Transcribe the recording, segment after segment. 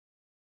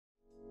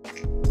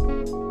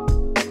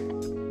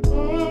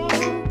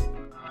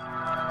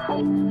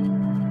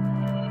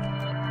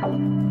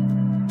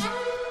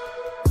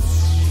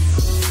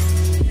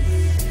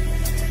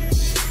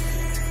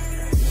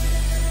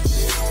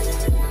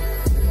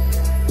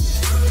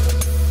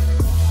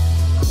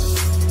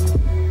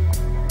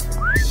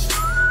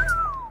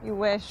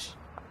fresh.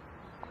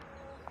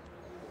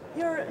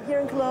 You're here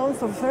in Cologne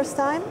for the first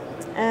time,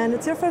 and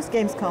it's your first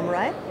Gamescom,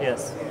 right?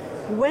 Yes.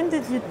 When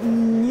did you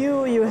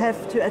knew you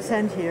have to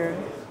attend here?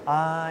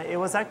 It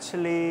was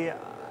actually,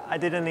 I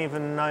didn't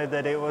even know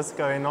that it was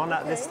going on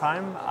at this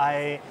time.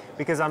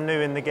 Because I'm new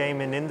in the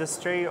gaming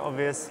industry,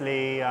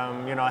 obviously,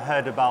 you know, I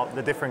heard about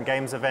the different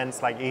games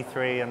events like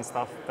E3 and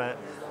stuff, but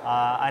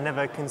I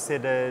never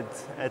considered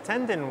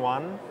attending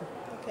one.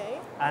 Okay.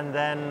 And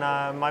then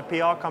my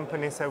PR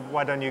company said,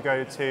 why don't you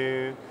go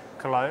to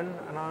Cologne?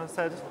 And I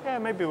said, yeah,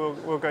 maybe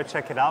we'll go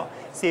check it out,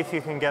 see if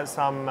you can get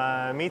some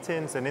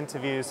meetings and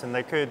interviews, and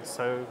they could,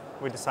 so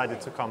we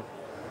decided to come.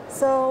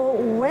 So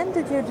when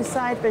did you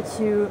decide that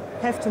you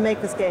have to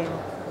make this game?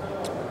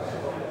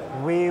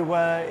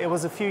 It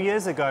was a few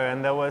years ago,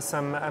 and there were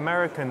some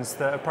Americans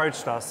that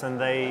approached us, and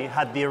they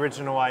had the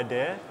original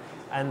idea,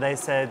 and they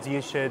said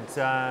you should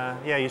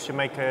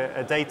make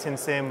a dating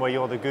sim where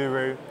you're the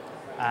guru.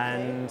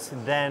 And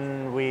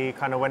then we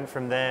kind of went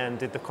from there and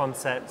did the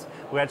concept.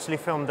 We actually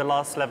filmed the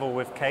last level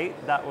with Kate.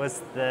 That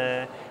was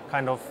the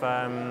kind of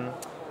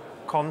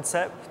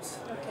concept.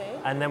 Okay.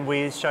 And then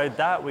we showed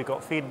that, we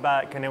got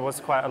feedback, and it was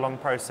quite a long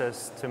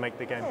process to make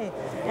the game. Okay.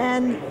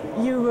 And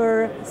you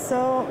were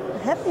so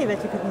happy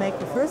that you could make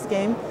the first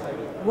game.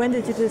 When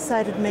did you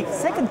decide to make the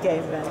second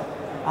game then?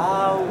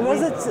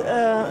 Was it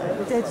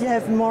that you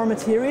have more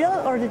material,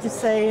 or did you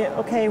say,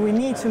 okay, we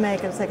need to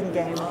make a second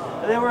game?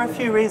 There were a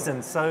few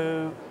reasons.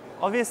 So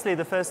obviously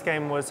the first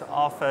game was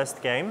our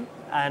first game,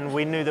 and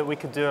we knew that we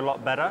could do a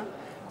lot better.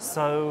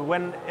 So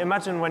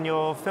imagine when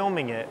you're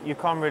filming it, you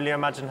can't really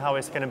imagine how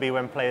it's going to be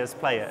when players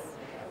play it.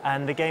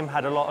 And the game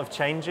had a lot of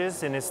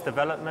changes in its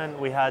development.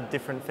 We had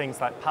different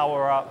things like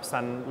power-ups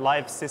and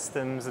live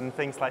systems and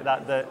things like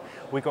that that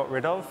we got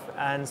rid of.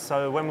 And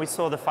so when we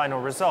saw the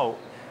final result,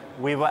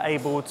 we were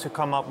able to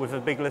come up with a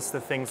big list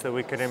of things that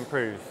we could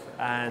improve.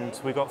 And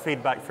we got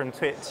feedback from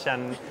Twitch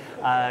and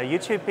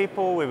YouTube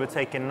people. We were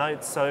taking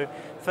notes. So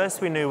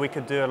first we knew we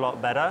could do a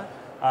lot better.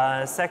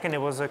 Second,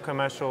 it was a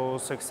commercial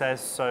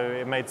success, so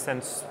it made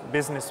sense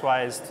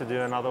business-wise to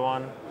do another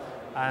one.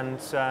 And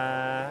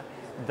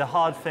the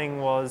hard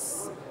thing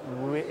was,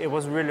 it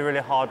was really,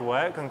 really hard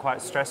work and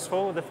quite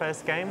stressful, the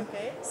first game.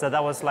 Okay. So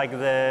that was like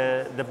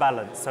the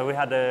balance. So we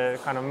had a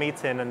kind of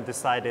meeting and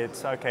decided,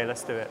 okay,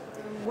 let's do it.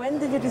 When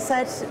did you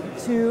decide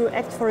to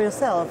act for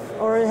yourself?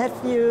 Or have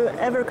you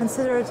ever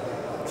considered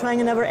trying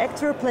another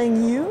actor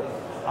playing you?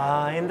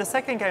 In the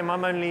second game,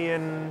 I'm only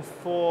in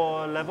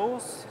 4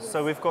 levels,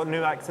 so we've got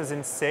new actors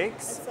in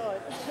 6,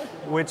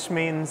 which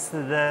means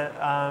that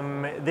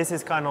this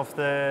is kind of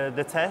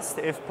the test.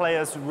 If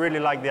players really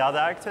like the other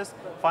actors,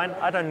 fine,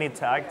 I don't need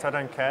to act, I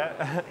don't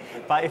care.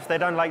 But if they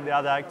don't like the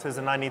other actors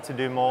and I need to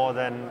do more,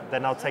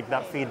 then I'll take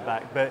that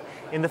feedback. But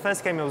in the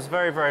first game, it was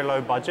very, very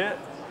low budget,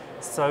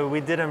 so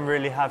we didn't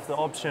really have the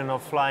option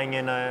of flying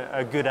in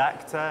a good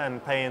actor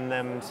and paying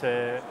them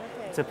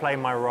to play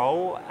my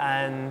role.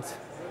 And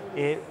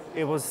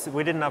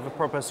we didn't have a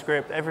proper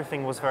script.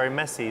 Everything was very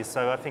messy,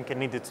 so I think it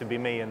needed to be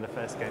me in the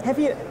first game. Have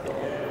you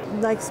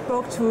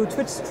spoke to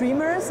Twitch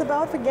streamers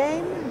about the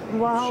game?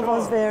 What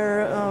was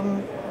their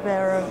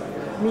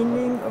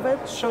meaning of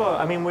it? Sure.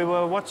 I mean, we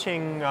were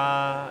watching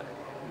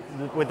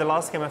with the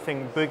last game. I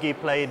think Boogie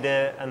played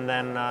it, and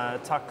then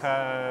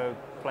Tucker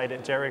played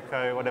it,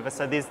 Jericho, whatever.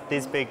 So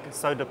these big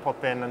Soda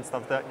Pop In and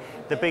stuff.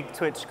 The big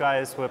Twitch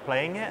guys were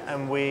playing it,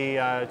 and we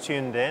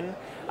tuned in.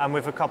 And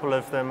with a couple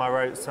of them, I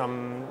wrote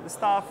some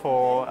stuff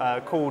or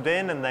called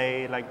in, and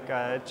they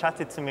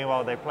chatted to me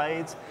while they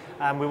played.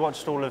 And we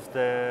watched all of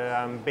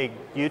the big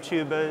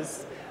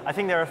YouTubers. I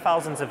think there are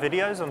thousands of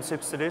videos on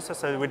Seducer,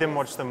 so we didn't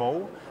watch them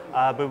all.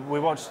 But we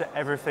watched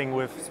everything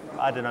with,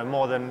 I don't know,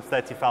 more than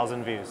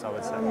 30,000 views, I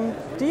would say.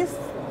 Do you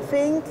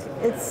think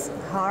it's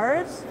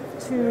hard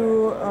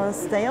to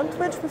stay on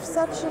Twitch with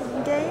such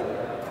a game?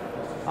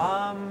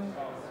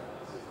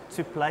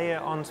 To play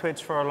it on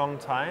Twitch for a long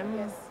time?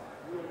 Yes.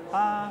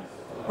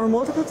 Or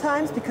multiple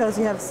times, because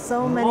you have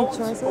so many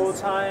choices? Multiple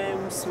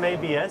times,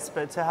 maybe yes,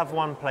 but to have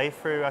one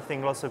playthrough, I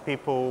think lots of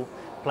people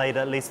played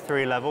at least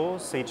 3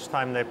 levels each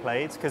time they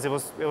played, because it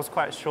was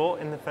quite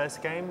short in the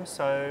first game.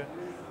 So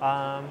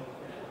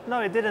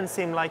no, it didn't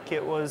seem like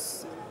it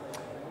was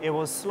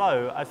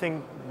slow. I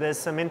think there's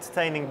some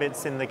entertaining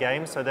bits in the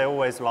game, so they're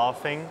always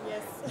laughing.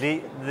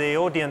 Yes. The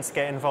audience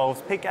get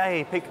involved, pick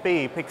A, pick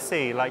B, pick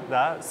C, like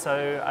that.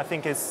 So I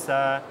think it's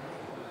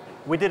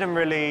we didn't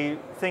really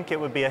think it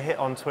would be a hit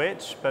on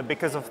Twitch, but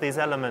because of these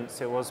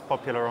elements, it was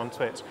popular on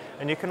Twitch.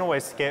 And you can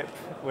always skip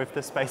with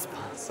the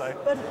spacebar. So.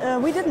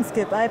 But we didn't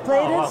skip. I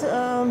played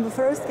the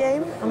first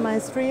game on my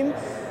stream.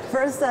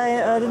 First,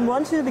 I didn't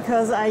want to,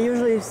 because I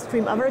usually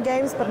stream other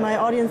games, but my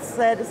audience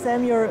said,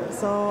 "Sam, you're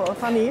so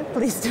funny,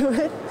 please do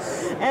it."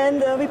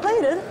 And we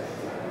played it.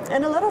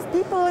 And a lot of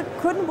people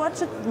couldn't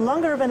watch it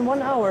longer than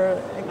 1 hour.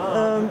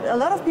 A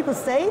lot of people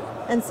stayed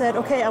and said,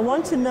 okay, I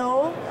want to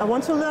know, I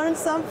want to learn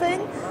something.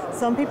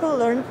 Some people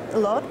learned a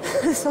lot.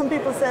 Some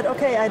people said,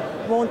 okay, I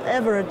won't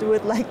ever do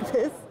it like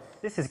this.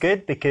 This is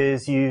good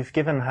because you've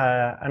given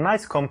her a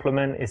nice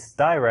compliment, it's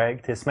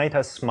direct, it's made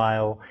her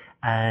smile,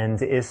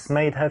 and it's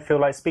made her feel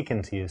like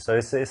speaking to you. So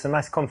it's a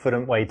nice,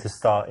 confident way to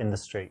start in the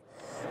street.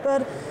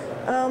 But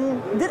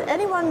did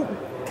anyone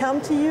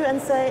come to you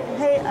and say,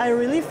 hey, I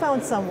really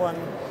found someone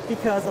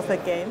because of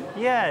that game?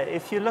 Yeah,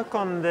 if you look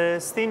on the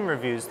Steam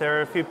reviews, there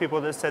are a few people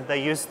that said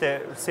they used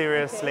it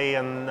seriously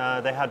and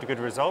they had good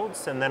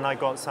results. And then I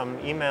got some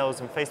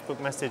emails and Facebook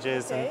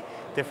messages and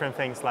different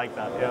things like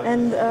that. Yeah.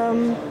 And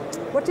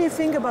what do you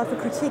think about the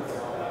critique,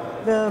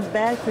 the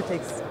bad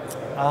critics?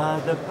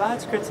 The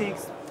bad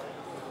critiques?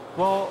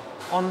 Well,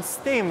 on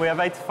Steam we have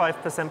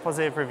 85%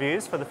 positive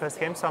reviews for the first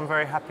game, so I'm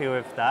very happy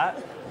with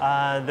that.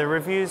 The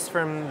reviews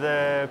from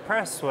the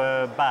press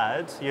were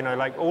bad, you know,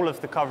 like all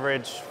of the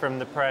coverage from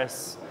the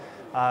press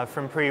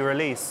from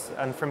pre-release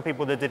and from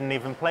people that didn't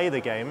even play the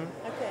game.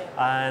 Okay.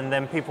 And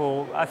then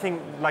people, I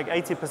think like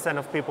 80%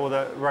 of people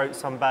that wrote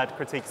some bad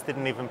critiques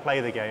didn't even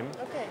play the game.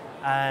 Okay.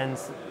 And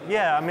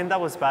yeah, I mean,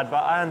 that was bad,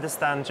 but I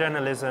understand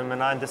journalism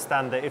and I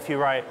understand that if you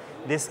write,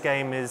 this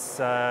game is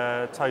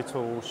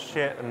total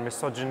shit and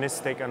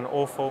misogynistic and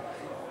awful,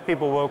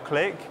 people will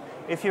click.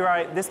 If you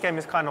write, this game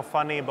is kind of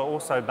funny but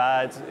also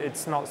bad,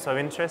 it's not so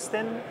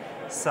interesting.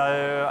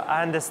 So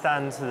I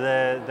understand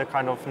the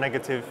kind of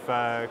negative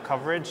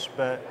coverage,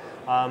 but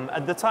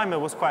at the time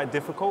it was quite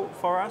difficult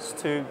for us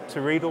to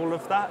read all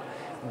of that.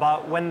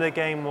 But when the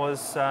game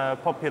was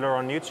popular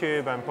on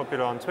YouTube and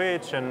popular on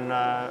Twitch and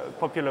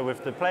popular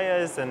with the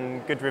players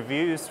and good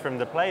reviews from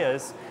the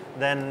players,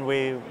 then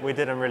we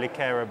didn't really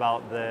care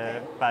about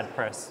the bad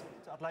press.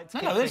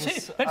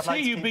 Let's hear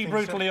you be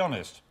brutally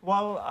honest.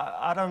 Well,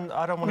 I don't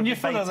want to be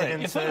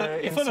baited into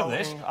you're full of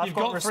this. You've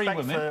got 3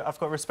 women. I've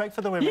got respect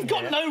for the women. You've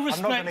got no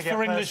respect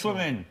for English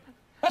women.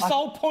 That's the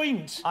whole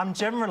point. I'm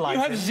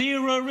generalising. You have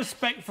 0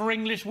 respect for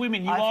English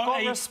women. You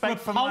are a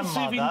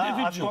repulsive individual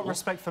I've got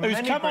respect for many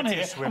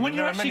British women. And when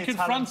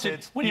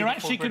you're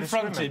actually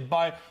confronted,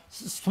 by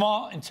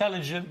smart,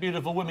 intelligent,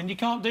 beautiful women, you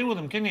can't deal with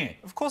them, can you?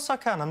 Of course I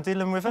can. I'm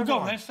dealing with everyone.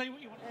 Go on, then, say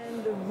what you want.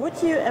 And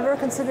would you ever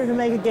consider to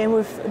make a game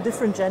with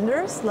different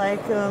genders,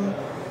 like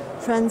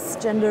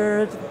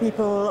transgendered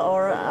people,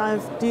 or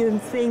do you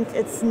think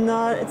it's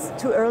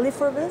too early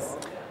for this?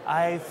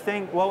 I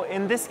think, well,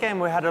 in this game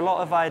we had a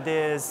lot of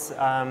ideas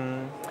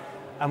and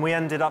we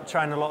ended up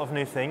trying a lot of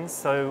new things.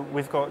 So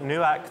we've got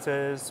new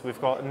actors, we've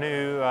got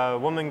new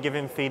woman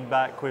giving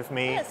feedback with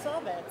me,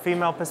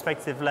 female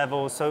perspective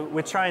levels. So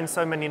we're trying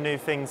so many new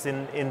things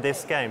in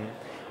this game.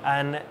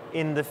 And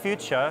in the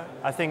future,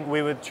 I think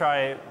we would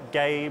try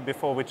gay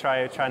before we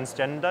try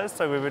transgender,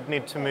 so we would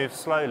need to move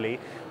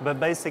slowly. But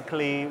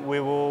basically, we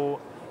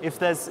will, if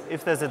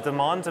there's a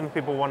demand and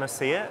people want to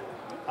see it,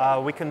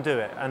 we can do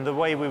it. And the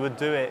way we would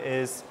do it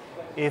is,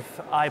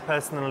 if I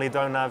personally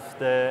don't have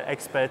the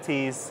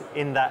expertise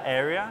in that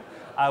area,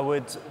 I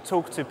would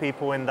talk to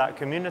people in that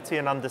community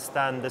and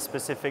understand the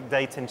specific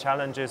dating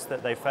challenges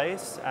that they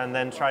face and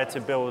then try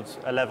to build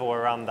a level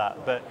around that.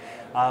 But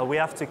we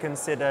have to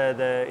consider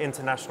the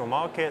international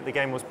market. The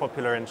game was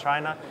popular in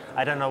China.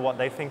 I don't know what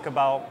they think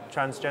about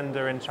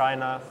transgender in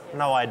China.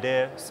 No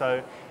idea.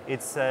 So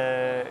it's,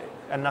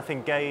 and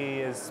nothing gay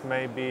is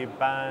maybe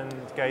banned.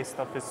 Gay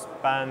stuff is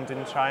banned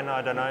in China,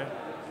 I don't know.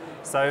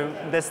 So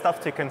there's stuff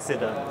to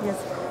consider. Yes,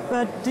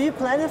 but do you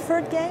plan a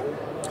 3rd game?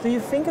 Do you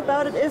think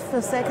about it if the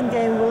 2nd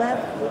game will have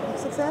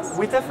success?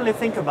 We definitely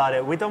think about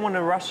it. We don't want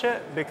to rush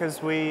it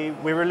because we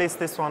released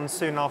this one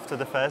soon after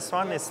the first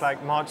one. It's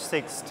like March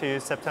 6th to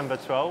September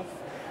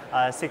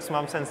 12th, 6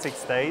 months and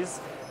 6 days.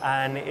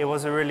 And it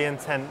was a really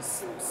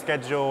intense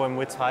schedule and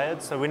we're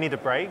tired, so we need a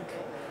break.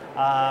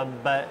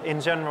 But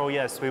in general,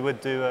 yes, we would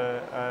do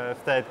a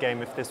 3rd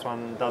game if this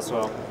one does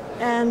well.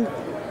 And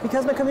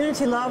because my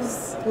community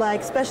loves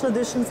like special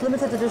editions,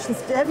 limited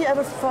editions, have you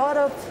ever thought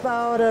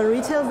about a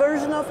retail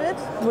version of it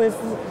with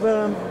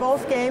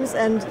both games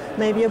and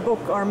maybe a book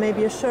or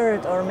maybe a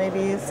shirt or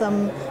maybe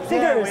some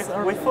figures?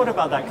 Yeah, we thought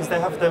about that because they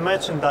have the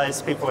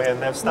merchandise people here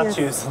and they have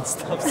statues and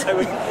stuff, so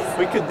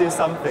we could do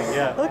something,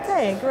 yeah.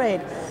 Okay,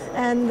 great.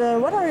 And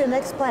what are your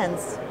next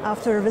plans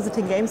after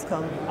visiting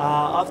Gamescom?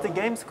 After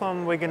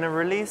Gamescom, we're going to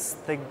release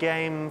the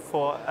game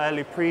for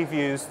early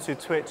previews to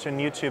Twitch and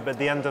YouTube at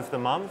the end of the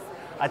month.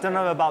 I don't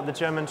know about the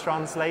German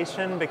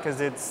translation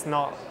because it's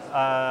not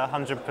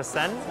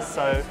 100%,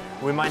 so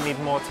we might need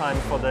more time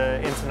for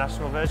the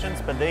international versions,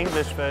 but the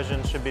English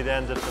version should be the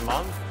end of the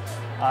month.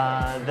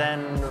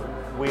 Then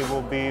we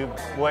will be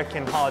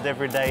working hard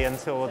every day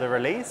until the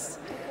release.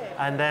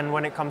 And then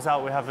when it comes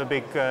out, we have a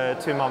big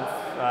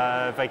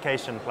 2-month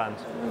vacation planned.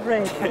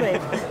 Great,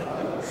 great.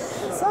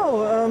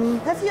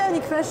 So, have you any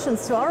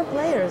questions to our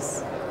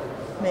players,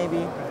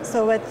 maybe?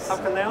 So how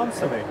can they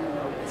answer me?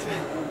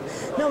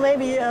 No,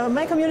 maybe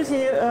my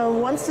community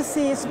wants to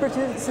see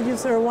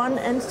Seducer 1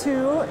 and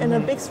 2 in a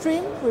big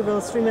stream. We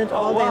will stream it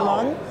all day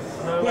long.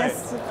 No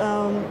yes,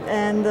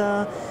 and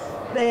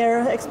they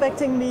are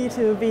expecting me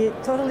to be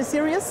totally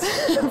serious.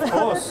 Of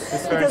course,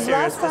 it's very because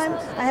serious. last time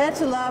I had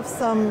to laugh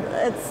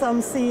at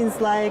some scenes,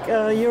 like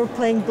you're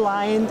playing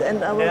blind,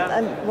 and I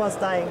was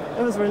dying.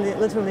 I was really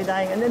literally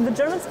dying. And in the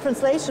German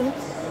translation,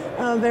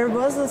 there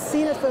was a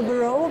scene at the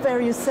bureau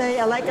where you say,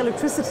 I like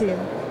electricity.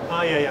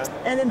 Oh, yeah, yeah.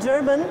 And in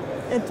German,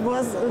 it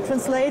was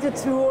translated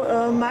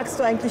to magst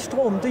du eigentlich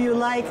Strom? Do you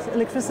like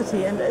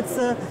electricity? And it's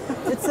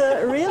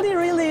a really,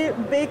 really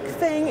big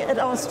thing at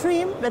our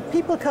stream that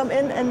people come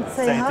in and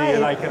say, hi,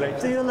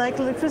 do you like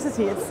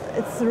electricity?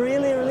 It's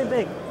really, really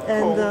big.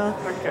 And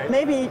okay.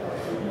 Maybe,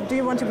 do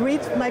you want to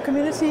greet my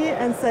community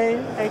and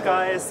say... Hey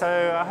guys, so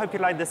I hope you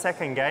like the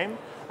second game.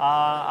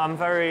 I'm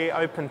very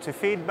open to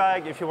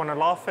feedback. If you want to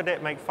laugh at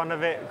it, make fun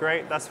of it,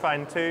 great, that's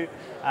fine too.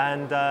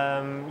 And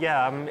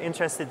yeah, I'm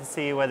interested to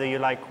see whether you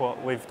like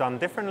what we've done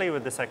differently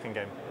with the second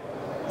game.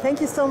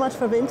 Thank you so much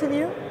for the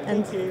interview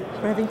and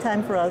for having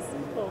time for us.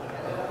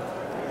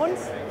 Und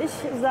ich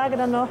sage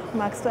dann noch,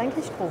 magst du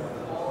eigentlich Strom?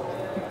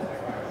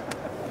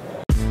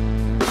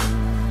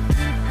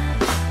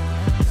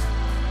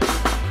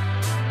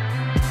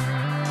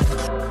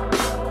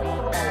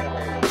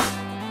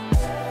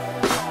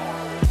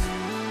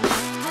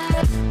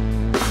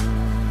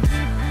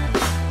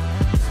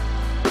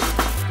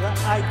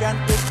 I can